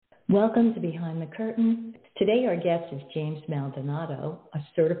Welcome to Behind the Curtain. Today our guest is James Maldonado, a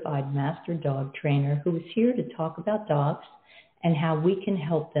certified master dog trainer who is here to talk about dogs and how we can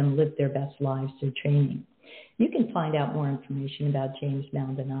help them live their best lives through training. You can find out more information about James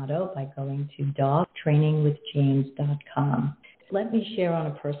Maldonado by going to dogtrainingwithjames.com. Let me share on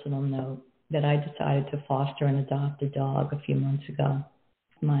a personal note that I decided to foster and adopt a dog a few months ago.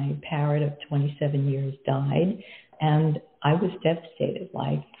 My parrot of 27 years died, and I was devastated.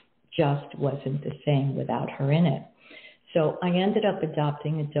 Life just wasn't the same without her in it. So I ended up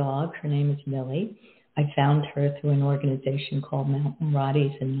adopting a dog. Her name is Millie. I found her through an organization called Mountain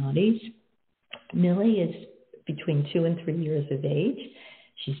Rotties and Nutties. Millie is between 2 and 3 years of age.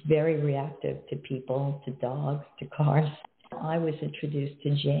 She's very reactive to people, to dogs, to cars. I was introduced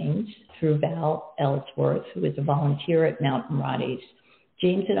to James through Val Ellsworth, who is a volunteer at Mountain Rotties.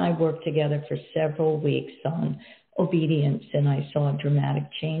 James and I worked together for several weeks on obedience, and I saw a dramatic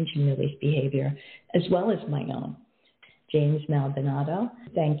change in Millie's behavior, as well as my own. James Maldonado,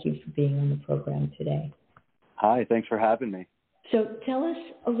 thank you for being on the program today. Hi, thanks for having me. So tell us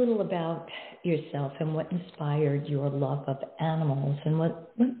a little about yourself and what inspired your love of animals and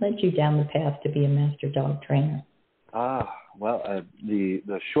what led you down the path to be a master dog trainer.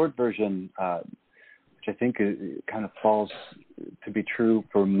 The short version, which I think kind of falls to be true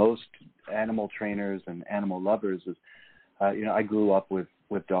for most animal trainers and animal lovers, is, I grew up with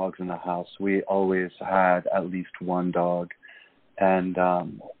dogs in the house. We always had at least one dog. And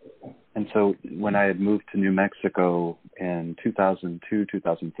so when I had moved to New Mexico in 2002,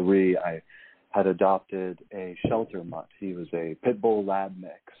 2003, I had adopted a shelter mutt. He was a pit bull lab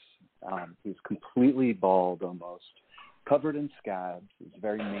mix. He was completely bald almost, covered in scabs. He was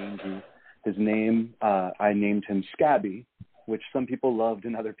very mangy. His name, I named him Scabby, which some people loved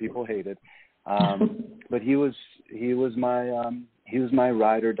and other people hated. But he was my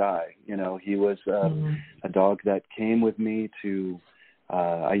ride or die. He was a dog that came with me to.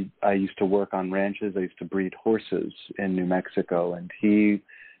 I used to work on ranches. I used to breed horses in New Mexico, and he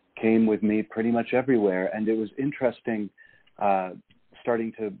came with me pretty much everywhere. And it was interesting.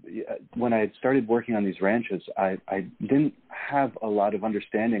 When I had started working on these ranches, I didn't have a lot of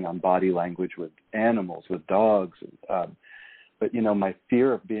understanding on body language with animals, with dogs. But my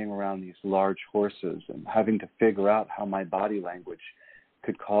fear of being around these large horses and having to figure out how my body language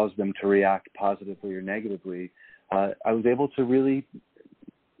could cause them to react positively or negatively, I was able to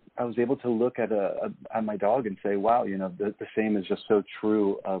look at my dog and say, wow, the same is just so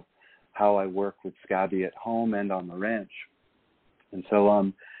true of how I work with Scabby at home and on the ranch. And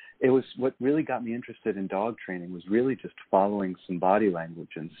so it was what really got me interested in dog training was really just following some body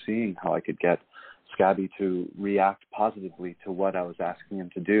language and seeing how I could get Scabby to react positively to what I was asking him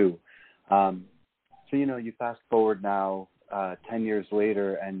to do. So you fast forward now 10 years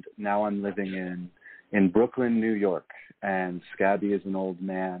later, and now I'm living in Brooklyn, New York, and Scabby is an old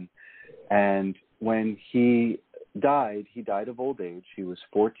man. And when he died of old age. He was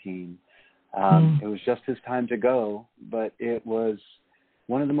 14. It was just his time to go, but it was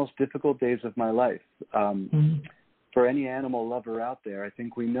one of the most difficult days of my life. For any animal lover out there, I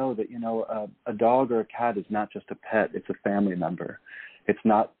think we know that, a dog or a cat is not just a pet, it's a family member. It's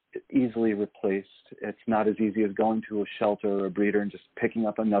not easily replaced. It's not as easy as going to a shelter or a breeder and just picking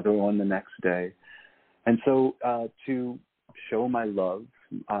up another one the next day. And so to show my love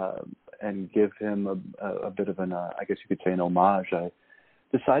and give him a bit of an, I guess you could say an homage, I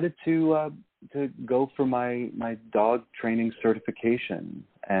decided to go for my dog training certification.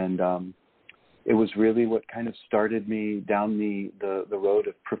 And it was really what kind of started me down the road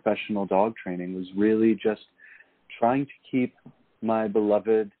of professional dog training, was really just trying to keep my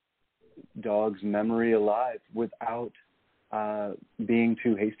beloved dog's memory alive without being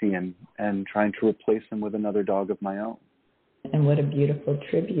too hasty and trying to replace them with another dog of my own. And what a beautiful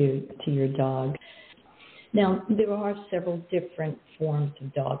tribute to your dog. Now, there are several different forms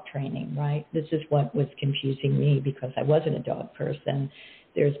of dog training, right? This is what was confusing me because I wasn't a dog person.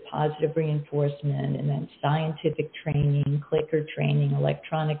 There's positive reinforcement and then scientific training, clicker training,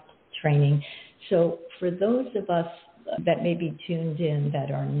 electronic training. So for those of us that may be tuned in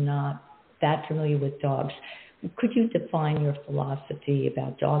that are not that familiar with dogs, could you define your philosophy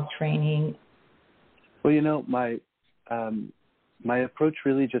about dog training? Well, my approach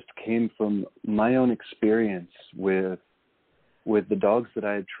really just came from my own experience with the dogs that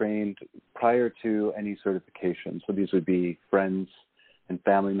I had trained prior to any certification. So these would be friends and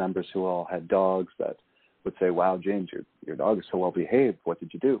family members who all had dogs that would say, wow, James, your dog is so well behaved. What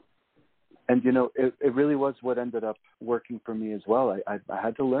did you do? And, it really was what ended up working for me as well. I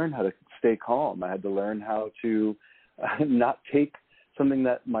had to learn how to stay calm. I had to learn how to not take something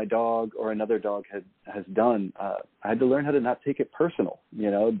that my dog or another dog has done. I had to learn how to not take it personal.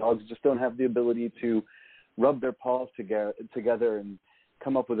 Dogs just don't have the ability to rub their paws together and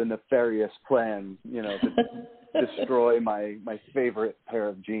come up with a nefarious plan, to destroy my favorite pair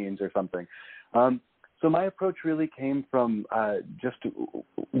of jeans or something. So my approach really came from just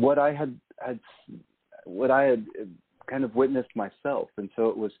what I had kind of witnessed myself. And so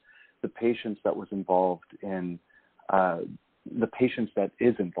it was the patience that was involved in the patience that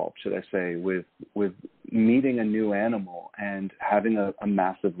is involved, should I say, with meeting a new animal and having a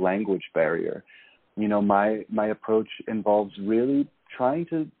massive language barrier. My approach involves really trying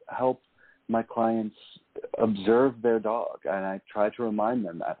to help my clients observe their dog, and I try to remind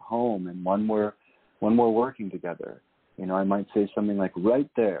them at home and when we're working together. I might say something like, right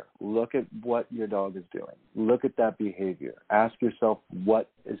there, look at what your dog is doing. Look at that behavior. Ask yourself, what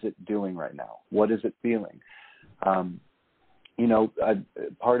is it doing right now? What is it feeling?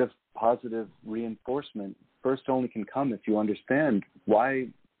 Part of positive reinforcement first only can come if you understand why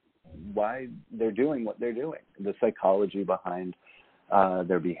they're doing what they're doing, the psychology behind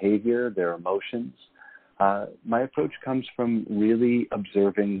their behavior, their emotions. My approach comes from really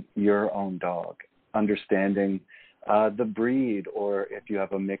observing your own dog, understanding the breed, or if you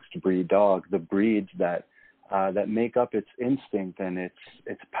have a mixed breed dog, the breeds that make up its instinct and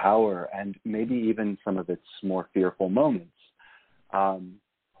its power, and maybe even some of its more fearful moments. I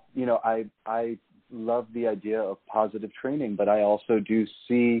love the idea of positive training, but I also do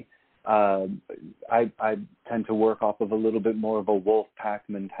see I tend to work off of a little bit more of a wolf pack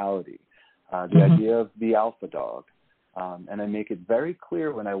mentality, the idea of the alpha dog, and I make it very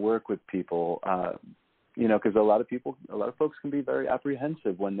clear when I work with people. Because a lot of folks can be very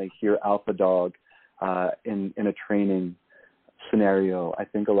apprehensive when they hear alpha dog in a training scenario. I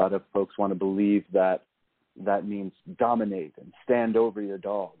think a lot of folks want to believe that means dominate and stand over your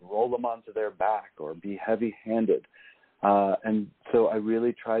dog, roll them onto their back, or be heavy-handed. And so I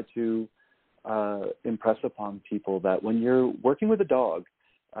really try to impress upon people that when you're working with a dog,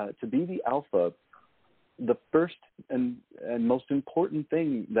 to be the alpha, the first and most important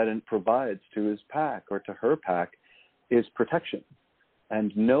thing that it provides to his pack or to her pack is protection.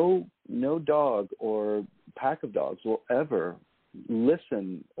 And no dog or pack of dogs will ever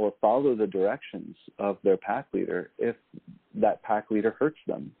listen or follow the directions of their pack leader if that pack leader hurts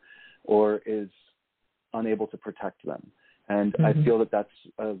them or is unable to protect them. And I feel that that's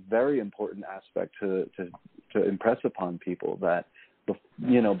a very important aspect to impress upon people, that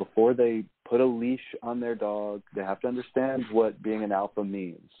before they put a leash on their dog, they have to understand what being an alpha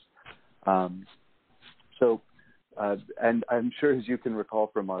means. And I'm sure, as you can recall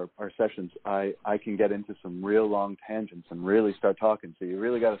from our sessions, I can get into some real long tangents and really start talking. So you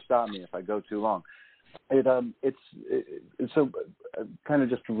really got to stop me if I go too long. So kind of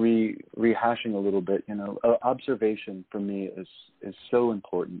just rehashing a little bit, observation for me is so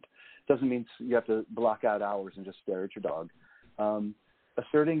important. Doesn't mean you have to block out hours and just stare at your dog.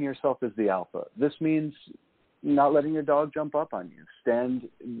 Asserting yourself as the alpha. This means not letting your dog jump up on you, stand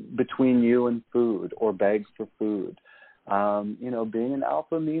between you and food, or beg for food. Being an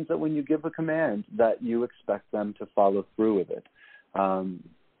alpha means that when you give a command, that you expect them to follow through with it.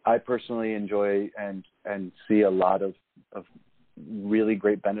 I personally enjoy and see a lot of really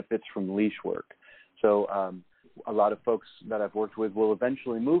great benefits from leash work. So a lot of folks that I've worked with will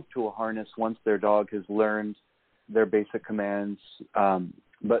eventually move to a harness once their dog has learned their basic commands.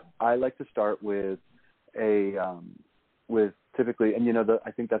 But I like to start with typically, and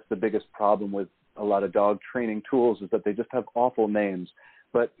I think that's the biggest problem with a lot of dog training tools, is that they just have awful names.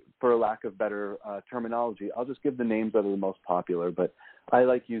 But for a lack of better terminology, I'll just give the names that are the most popular. But I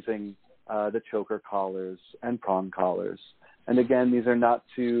like using the choker collars and prong collars. And again, these are not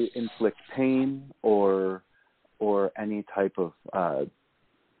to inflict pain or any type of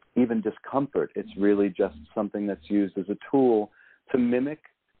even discomfort. It's really just something that's used as a tool to mimic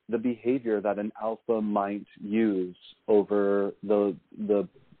the behavior that an alpha might use over the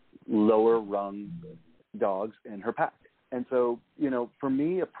lower rung dogs in her pack. And so, for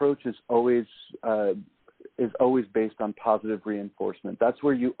me, approach is always based on positive reinforcement. That's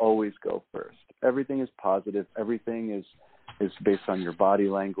where you always go first. Everything is positive. Everything is based on your body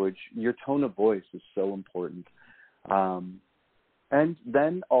language. Your tone of voice is so important. And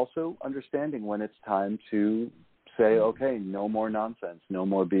then also understanding when it's time to say, okay, no more nonsense, no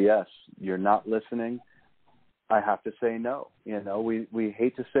more BS. You're not listening. I have to say no. We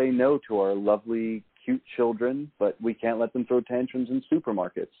hate to say no to our lovely, cute children, but we can't let them throw tantrums in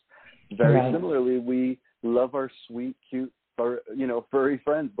supermarkets. Very similarly, we love our sweet, cute, furry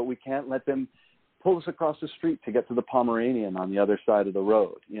friends, but we can't let them pull us across the street to get to the Pomeranian on the other side of the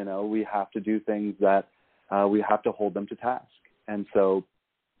road. You know, we have to do things that we have to hold them to task. And so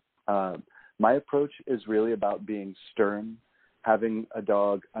my approach is really about being stern, having a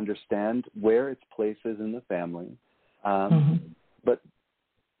dog understand where its place is in the family. But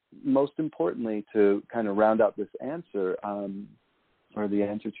most importantly, to kind of round out this answer, or the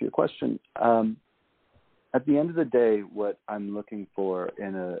answer to your question, at the end of the day, what I'm looking for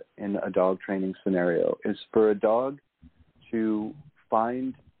in a dog training scenario is for a dog to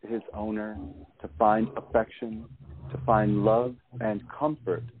find his owner, to find affection, to find love and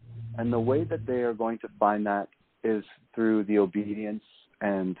comfort. And the way that they are going to find that is through the obedience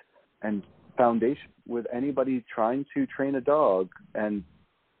and foundation. With anybody trying to train a dog, and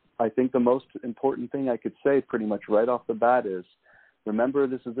I think the most important thing I could say pretty much right off the bat is, remember,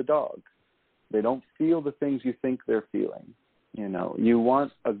 this is a dog. They don't feel the things you think they're feeling. You know, you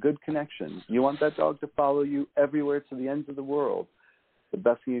want a good connection. You want that dog to follow you everywhere to the ends of the world. The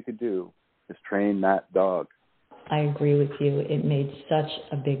best thing you could do is train that dog. I agree with you. It made such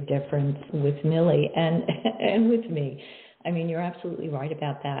a big difference with Millie and with me. I mean, you're absolutely right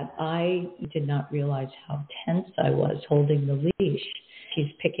about that. I did not realize how tense I was holding the leash.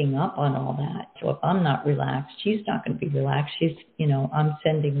 She's picking up on all that. So if I'm not relaxed, she's not going to be relaxed. She's, you know, I'm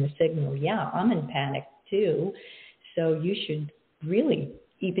sending the signal, yeah, I'm in panic too. So you should really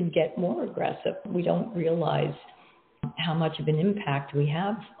even get more aggressive. We don't realize how much of an impact we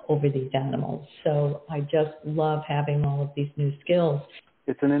have over these animals. So I just love having all of these new skills.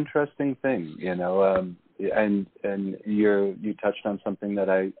 It's an interesting thing, you know, and you touched on something that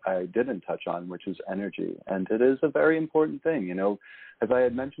I didn't touch on, which is energy. And it is a very important thing. You know, as I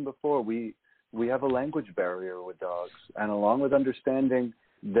had mentioned before, we have a language barrier with dogs. And along with understanding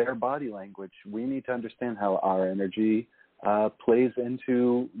their body language, we need to understand how our energy plays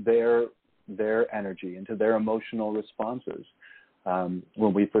into their energy, into their emotional responses.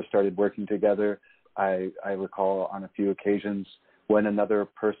 When we first started working together, I recall on a few occasions when another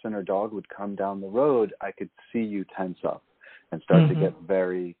person or dog would come down the road, I could see you tense up and start to get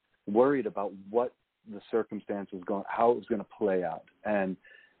very worried about what the circumstance was going, how it was going to play out. And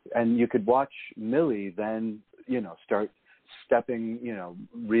you could watch Millie then, you know, start stepping, you know,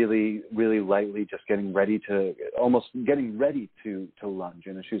 really, really lightly, just getting ready to lunge.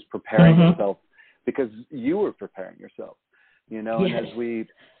 You know, she was preparing herself because you were preparing yourself, you know, yes. And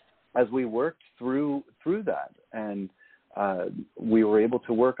as we worked through that and we were able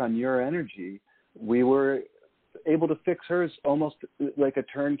to work on your energy, we were able to fix hers almost like a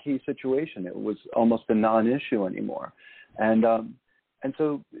turnkey situation. It was almost a non-issue anymore. And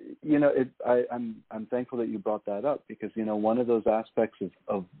so, you know, I'm thankful that you brought that up because, you know, one of those aspects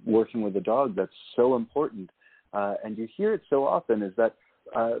of working with a dog that's so important, and you hear it so often, is that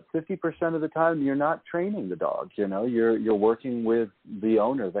 50% of the time you're not training the dog. You know, you're working with the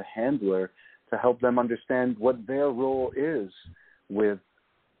owner, the handler, to help them understand what their role is with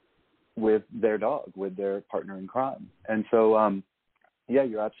their dog, with their partner in crime. And so, yeah,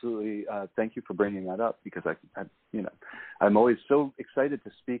 you're absolutely. Thank you for bringing that up because I'm always so excited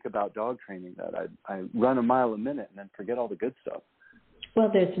to speak about dog training that I run a mile a minute and then forget all the good stuff. Well,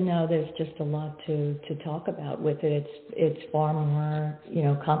 there's just a lot to talk about with it. It's far more, you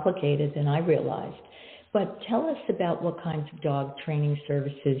know, complicated than I realized. But tell us about what kinds of dog training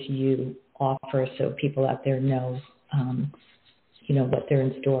services you offer so people out there know, you know, what they're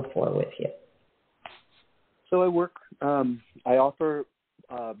in store for with you. So I offer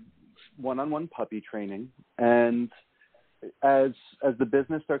one-on-one puppy training, and as the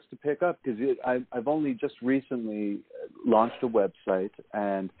business starts to pick up, because I've only just recently launched a website,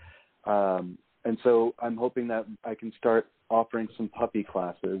 and so I'm hoping that I can start offering some puppy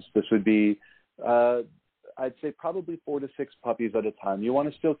classes. This would be, I'd say, probably 4 to 6 puppies at a time. You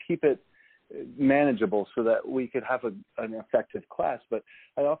want to still keep it manageable so that we could have an effective class, but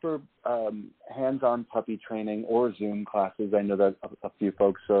I offer hands-on puppy training or Zoom classes. I know that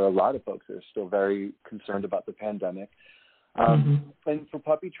a lot of folks are still very concerned about the pandemic. And for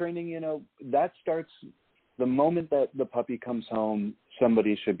puppy training, you know, that starts the moment that the puppy comes home.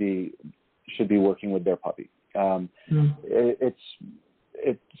 Somebody should be working with their puppy.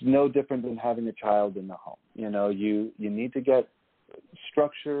 It's no different than having a child in the home. You know, you need to get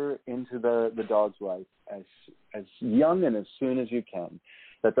structure into the dog's life as young and as soon as you can.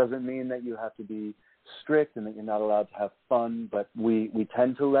 That doesn't mean that you have to be strict and that you're not allowed to have fun, but we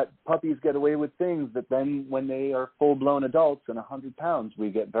tend to let puppies get away with things that then when they are full-blown adults and 100 pounds, we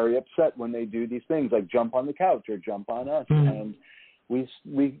get very upset when they do these things like jump on the couch or jump on us, and we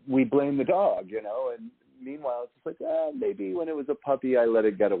blame the dog, you know, and meanwhile it's just like, maybe when it was a puppy I let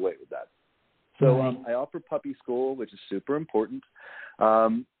it get away with that. So Right. I offer puppy school, which is super important.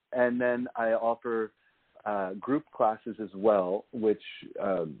 And then I offer group classes as well, which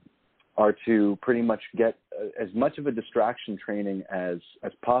are to pretty much get as much of a distraction training as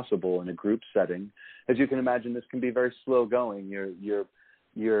possible in a group setting. As you can imagine, this can be very slow going.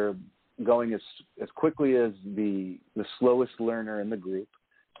 You're going as quickly as the slowest learner in the group.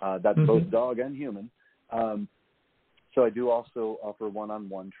 That's both dog and human. So I do also offer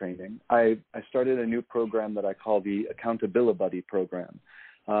one-on-one training. I started a new program that I call the Accountability Buddy program.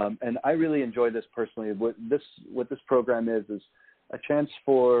 And I really enjoy this personally. What this program is a chance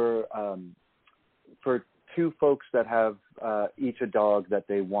for two folks that have each a dog that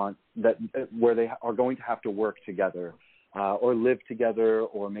they want, where they are going to have to work together or live together,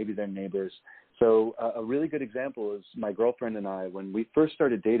 or maybe they're neighbors. So a really good example is my girlfriend and I, when we first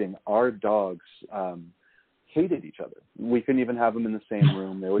started dating, our dogs hated each other. We couldn't even have them in the same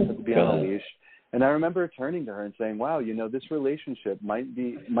room. They always had to be on a leash. And I remember turning to her and saying, wow, this relationship might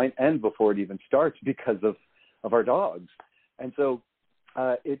end before it even starts because of our dogs. And so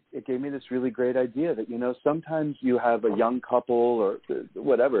it gave me this really great idea that, sometimes you have a young couple or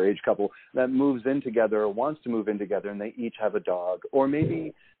whatever age couple that moves in together or wants to move in together, and they each have a dog. Or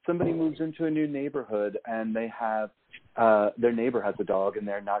maybe somebody moves into a new neighborhood and they have their neighbor has a dog and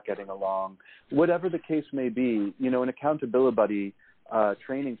they're not getting along. Whatever the case may be, an accountability buddy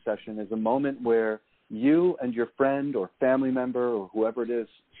training session is a moment where you and your friend or family member or whoever it is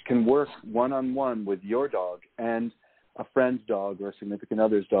can work one-on-one with your dog and a friend's dog or a significant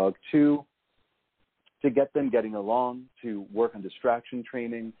other's dog to get them getting along, to work on distraction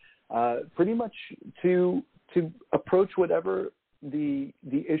training, pretty much to approach whatever the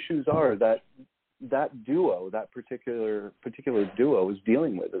issues are that duo, that particular duo is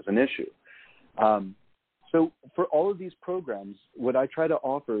dealing with as an issue. So for all of these programs, what I try to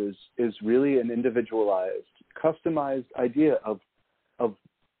offer is really an individualized, customized idea of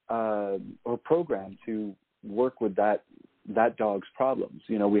a program to work with that dog's problems.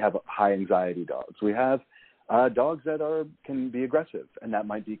 We have high anxiety dogs. We have dogs that can be aggressive, and that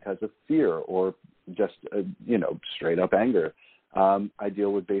might be because of fear or just straight up anger. I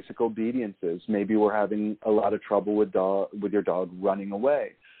deal with basic obediences. Maybe we're having a lot of trouble with your dog running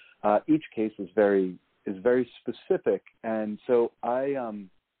away. Each case is very specific, and so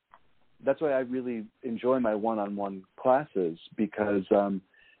that's why I really enjoy my one-on-one classes, because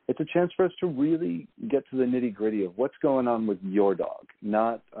it's a chance for us to really get to the nitty-gritty of what's going on with your dog,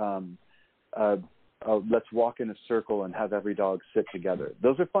 not let's walk in a circle and have every dog sit together.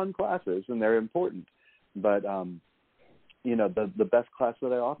 Those are fun classes, and they're important, but the best class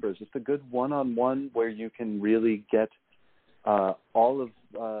that I offer is just a good one-on-one where you can really get all of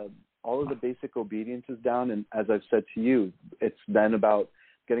the basic obediences down. And as I've said to you, it's then about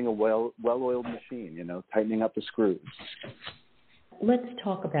getting a well-oiled machine, tightening up the screws. Let's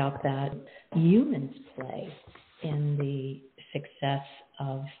talk about that. Humans play in the success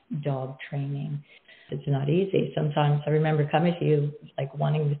of dog training. It's not easy. Sometimes I remember coming to you like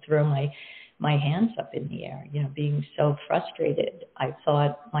wanting to throw my hands up in the air, being so frustrated. I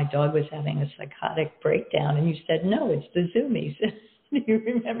thought my dog was having a psychotic breakdown, and you said, no, it's the zoomies. Do you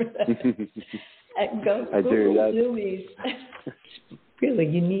remember that? I do. Zoomies. Really,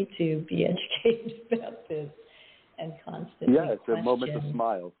 you need to be educated about this and constantly it's a moment to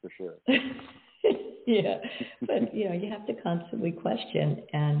smile for sure. Yeah, but you have to constantly question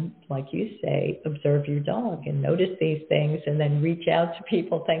and, like you say, observe your dog and notice these things, and then reach out to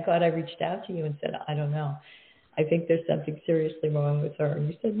people. Thank God I reached out to you and said, I don't know, I think there's something seriously wrong with her. And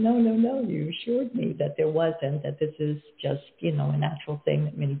you said, no, you assured me that there wasn't, that this is just, a natural thing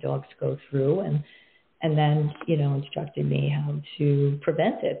that many dogs go through, and then, instructed me how to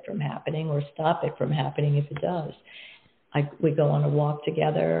prevent it from happening or stop it from happening if it does. We go on a walk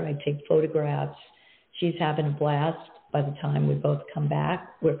together. I take photographs. She's having a blast. By the time we both come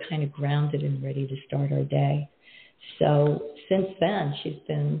back, we're kind of grounded and ready to start our day. So since then, she's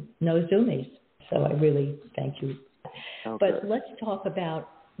been no zoomies. So I really thank you. Okay. But let's talk about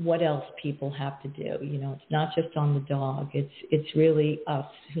what else people have to do. It's not just on the dog. It's really us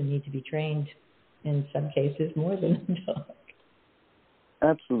who need to be trained, in some cases more than the dog.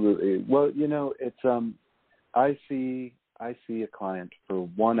 Absolutely. Well, it's I see a client for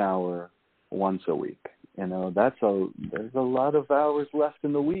 1 hour once a week. There's a lot of hours left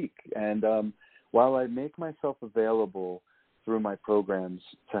in the week. And while I make myself available through my programs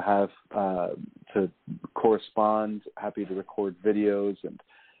to have to correspond, happy to record videos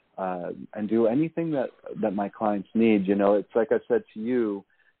and do anything that my clients need, it's like I said to you,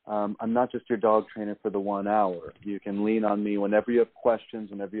 I'm not just your dog trainer for the 1 hour. You can lean on me whenever you have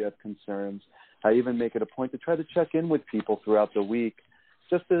questions, whenever you have concerns. I even make it a point to try to check in with people throughout the week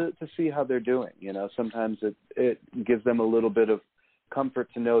just to see how they're doing. You know, sometimes it gives them a little bit of comfort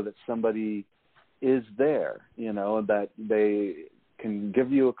to know that somebody is there, you know, that they can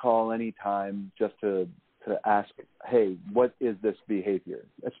give you a call anytime just to ask, hey, what is this behavior?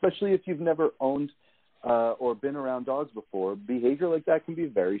 Especially if you've never owned or been around dogs before, behavior like that can be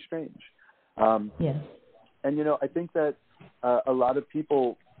very strange. Yes. And, you know, I think that a lot of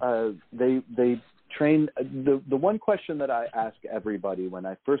people, they train. The one question that I ask everybody when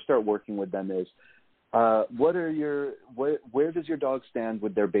I first start working with them is, where does your dog stand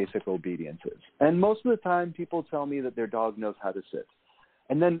with their basic obediences? And most of the time people tell me that their dog knows how to sit.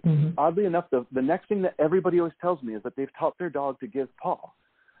 And then oddly enough, the next thing that everybody always tells me is that they've taught their dog to give paw.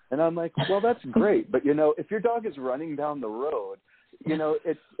 And I'm like, well, that's great. But, you know, if your dog is running down the road, you know,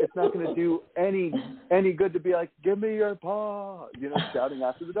 it's not going to do any good to be like, give me your paw, you know, shouting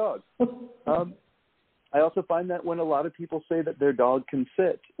after the dog. I also find that when a lot of people say that their dog can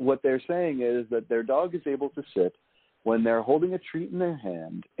sit, what they're saying is that their dog is able to sit when they're holding a treat in their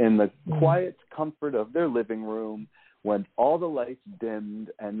hand in the quiet comfort of their living room, when all the lights dimmed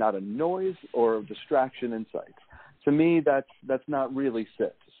and not a noise or a distraction in sight. To me, that's not really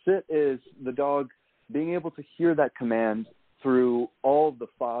sit. Sit is the dog being able to hear that command through all the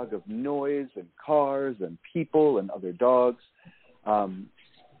fog of noise and cars and people and other dogs.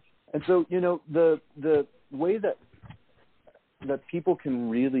 And so, you know, the way that people can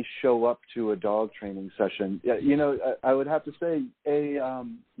really show up to a dog training session, you know, I would have to say,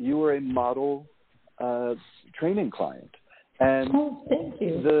 you were a model training client. And thank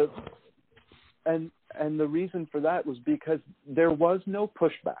you. And the reason for that was because there was no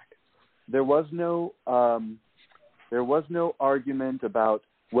pushback. There was no argument about,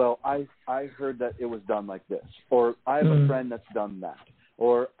 well, I heard that it was done like this, or I have a friend that's done that,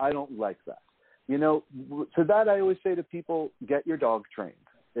 or I don't like that. You know, to that I always say to people, get your dog trained.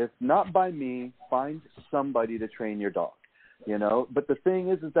 If not by me, find somebody to train your dog. You know, but the thing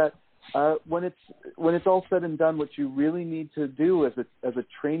is that when it's all said and done, what you really need to do as a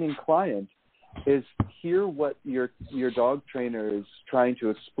training client is hear what your dog trainer is trying to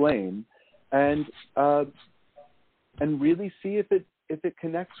explain, and really see if it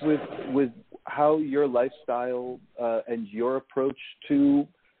connects with how your lifestyle and your approach to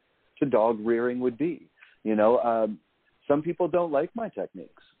dog rearing would be. You know, some people don't like my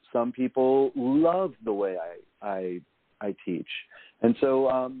techniques. Some people love the way I teach. And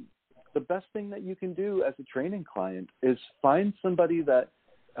so the best thing that you can do as a training client is find somebody that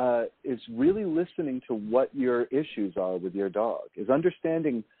is really listening to what your issues are with your dog, is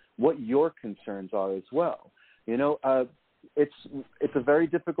understanding what your concerns are as well. You know, it's a very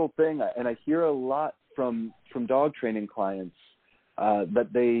difficult thing, and I hear a lot from dog training clients that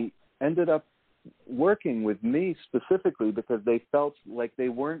they ended up working with me specifically because they felt like they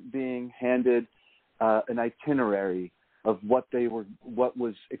weren't being handed an itinerary of what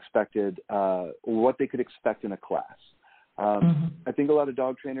was expected, or what they could expect in a class. I think a lot of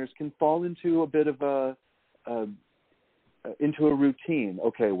dog trainers can fall into a bit of into a routine.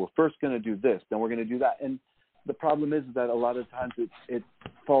 Okay, we're first going to do this, then we're going to do that, and the problem is that a lot of times it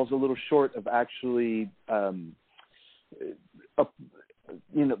falls a little short of actually, you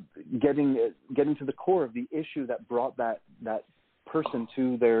know, getting to the core of the issue that brought that person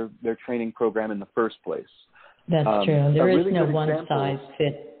to their training program in the first place. That's true. There is no one size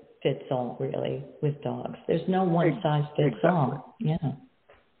fits all really with dogs. There's no one size fits all. Yeah.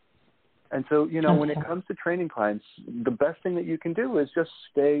 And so, you know, when it comes to training clients, the best thing that you can do is just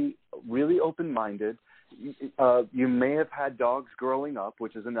stay really open-minded. You may have had dogs growing up,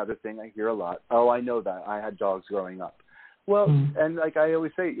 which is another thing I hear a lot. Oh, I know that. I had dogs growing up. Well, and like I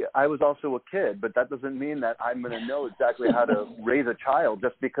always say, I was also a kid, but that doesn't mean that I'm going to know exactly how to raise a child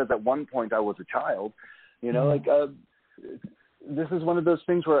just because at one point I was a child. You know, like this is one of those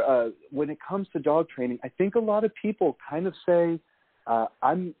things where when it comes to dog training, I think a lot of people kind of say,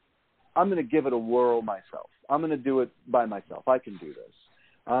 I'm going to give it a whirl myself. I'm going to do it by myself. I can do this.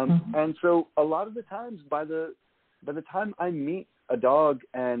 And so a lot of the times by the time I meet a dog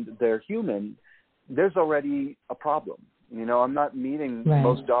and they're human, there's already a problem. You know, I'm not meeting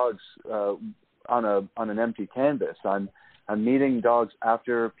most dogs on an empty canvas. I'm meeting dogs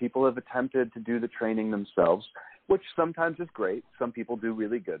after people have attempted to do the training themselves, which sometimes is great. Some people do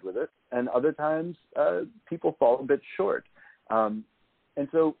really good with it. And other times people fall a bit short. And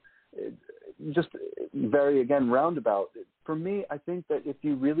so just very, again, roundabout, for me, I think that if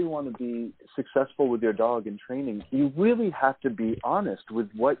you really want to be successful with your dog in training, you really have to be honest with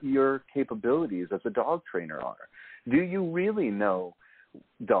what your capabilities as a dog trainer are. Do you really know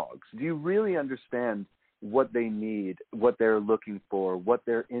dogs? Do you really understand what they need, what they're looking for, what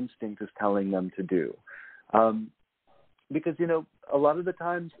their instinct is telling them to do? Because, a lot of the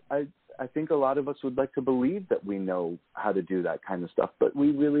times I think a lot of us would like to believe that we know how to do that kind of stuff, but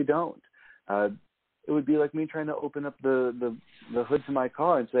we really don't. It would be like me trying to open up the hood to my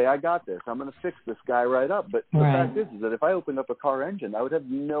car and say, I got this. I'm going to fix this guy right up. But the fact is that if I opened up a car engine, I would have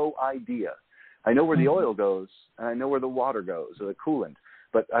no idea. I know where the oil goes, and I know where the water goes or the coolant.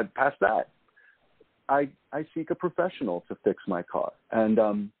 But past that, I seek a professional to fix my car. And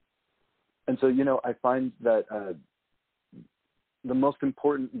so, I find that the most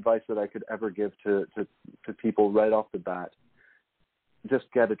important advice that I could ever give to people right off the bat, just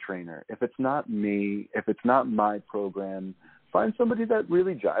get a trainer. If it's not me, if it's not my program, find somebody that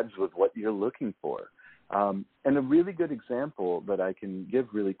really jives with what you're looking for. And a really good example that I can give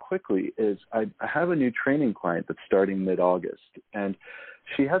really quickly is I have a new training client that's starting mid-August, and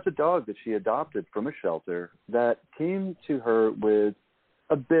she has a dog that she adopted from a shelter that came to her with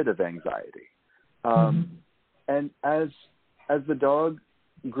a bit of anxiety. And as the dog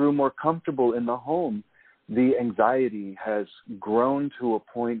grew more comfortable in the home, the anxiety has grown to a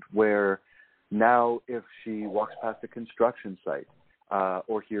point where now if she walks past a construction site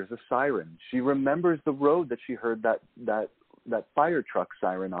or hears a siren, she remembers the road that she heard that fire truck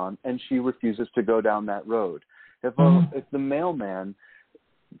siren on, and she refuses to go down that road. If the mailman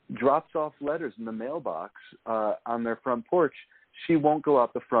drops off letters in the mailbox on their front porch, she won't go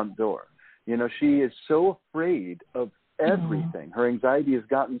out the front door. She is so afraid of everything. Her anxiety has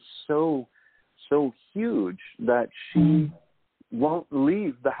gotten so huge that she won't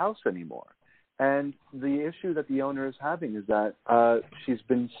leave the house anymore. And the issue that the owner is having is that she's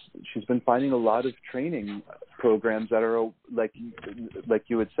been finding a lot of training programs that are, like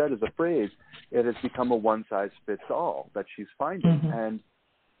you had said as a phrase, it has become a one-size-fits-all that she's finding. And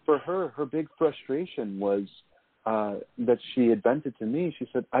for her big frustration was that she had vented to me. She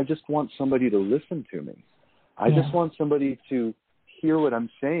said, I just want somebody to listen to me. I just want somebody to hear what I'm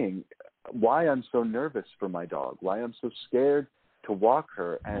saying, why I'm so nervous for my dog, why I'm so scared to walk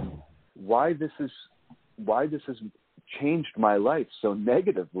her, and why this has changed my life so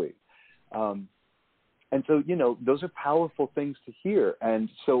negatively. And so, those are powerful things to hear. And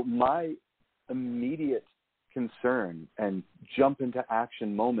so my immediate concern and jump into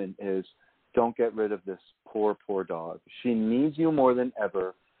action moment is, don't get rid of this poor dog. She needs you more than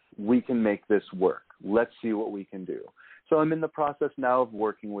ever. We can make this work. Let's see what we can do. So I'm in the process now of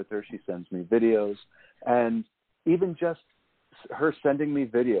working with her. She sends me videos, and even just her sending me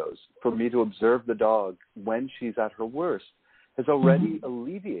videos for me to observe the dog when she's at her worst has already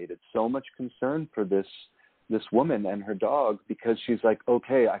alleviated so much concern for this woman and her dog, because she's like,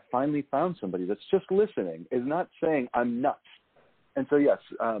 okay, I finally found somebody that's just listening, is not saying I'm nuts. And so, yes,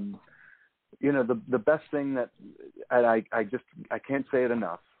 the best thing that, and I can't say it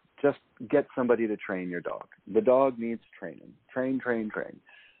enough, just get somebody to train your dog. The dog needs training. Train.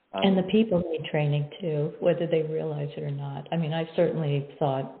 And the people need training too, whether they realize it or not. I mean, I certainly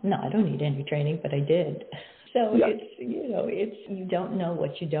thought, no, I don't need any training, but I did. So it's you don't know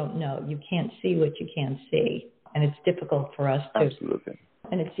what you don't know. You can't see what you can't see. And it's difficult for us to. Absolutely.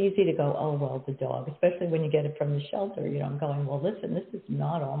 And it's easy to go, oh, well, the dog, especially when you get it from the shelter. I'm going, well, listen, this is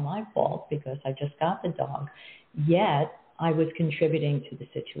not all my fault because I just got the dog. Yet I was contributing to the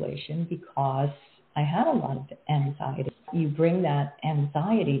situation because I had a lot of anxiety. You bring that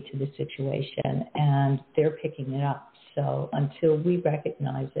anxiety to the situation and they're picking it up. So until we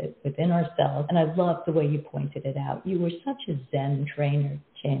recognize it within ourselves, and I love the way you pointed it out. You were such a Zen trainer,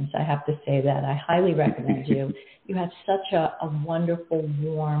 James. I have to say that. I highly recommend you. You have such a wonderful,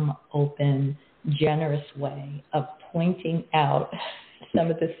 warm, open, generous way of pointing out some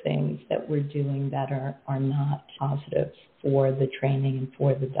of the things that we're doing that are not positive for the training and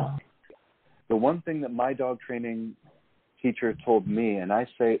for the dog. The one thing that my dog training teacher told me, and I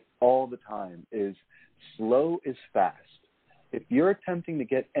say it all the time, is slow is fast. If you're attempting to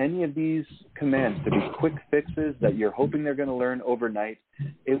get any of these commands to be quick fixes that you're hoping they're going to learn overnight,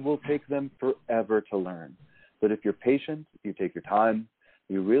 it will take them forever to learn. But if you're patient, you take your time,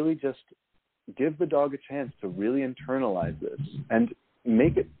 you really just give the dog a chance to really internalize this and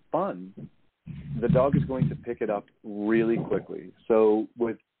make it fun, the dog is going to pick it up really quickly. So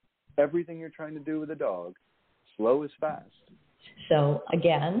with everything you're trying to do with a dog, slow is fast. So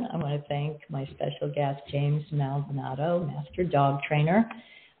again, I want to thank my special guest, James Maldonado, Master Dog Trainer.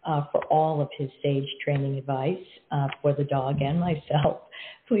 for all of his sage training advice for the dog and myself,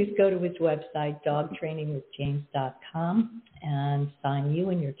 please go to his website, dogtrainingwithjames.com, and sign you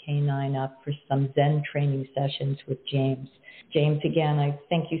and your canine up for some Zen training sessions with James. James, again, I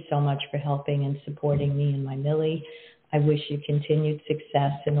thank you so much for helping and supporting me and my Millie. I wish you continued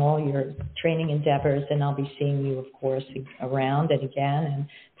success in all your training endeavors, and I'll be seeing you, of course, around and again. And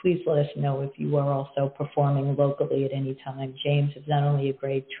please let us know if you are also performing locally at any time. James is not only a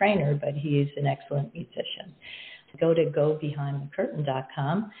great trainer, but he is an excellent musician. Go to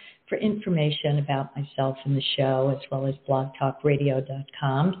gobehindthecurtain.com for information about myself and the show, as well as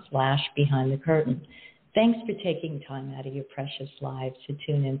blogtalkradio.com/behindthecurtain. Thanks for taking time out of your precious lives to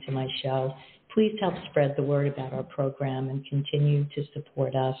tune into my show. Please help spread the word about our program and continue to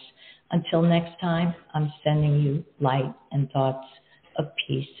support us. Until next time, I'm sending you light and thoughts of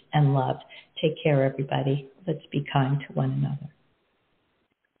peace and love. Take care, everybody. Let's be kind to one another.